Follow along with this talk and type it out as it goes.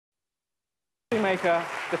Maker,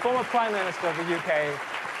 the former Prime Minister of the UK,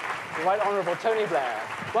 the Right Honourable Tony Blair.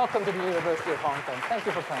 Welcome to the University of Hong Kong. Thank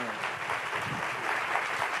you for coming.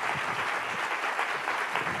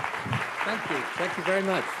 Thank you. Thank you very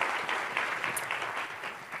much.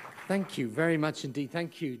 Thank you very much indeed.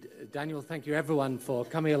 Thank you, Daniel. Thank you, everyone, for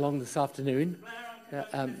coming along this afternoon.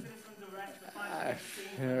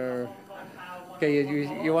 Okay,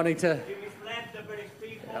 you're wanting to...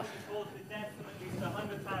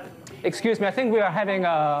 Excuse me, I think we are having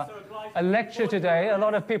a lecture today. A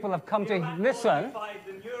lot of people have come to listen.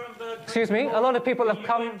 Excuse me, a lot of people have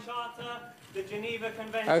come...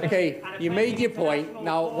 Okay, you made your point.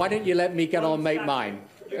 Now, why don't you let me get on and make mine?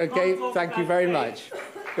 Okay, thank you very much.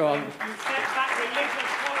 Go on.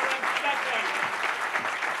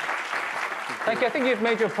 Thank you. I think you've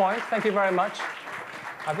made your point. Thank you very much.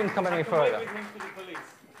 I didn't come any further.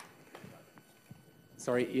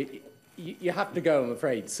 Sorry, you have to go, I'm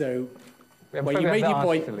afraid. So, well, you you made your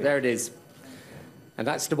point. There it is. And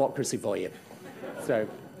that's democracy for you. So,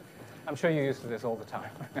 I'm sure you're used to this all the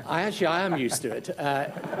time. I am used to it.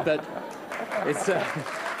 But it's...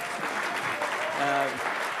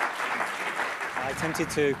 I attempted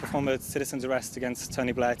to perform a citizen's arrest against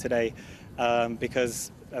Tony Blair today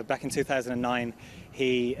because back in 2009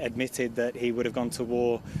 he admitted that he would have gone to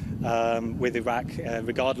war with Iraq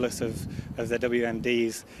regardless of their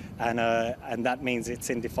WMDs, and that means it's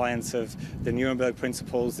in defiance of the Nuremberg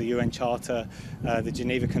Principles, the UN Charter, the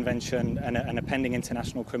Geneva Convention, and a pending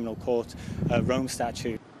International Criminal Court Rome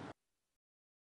Statute.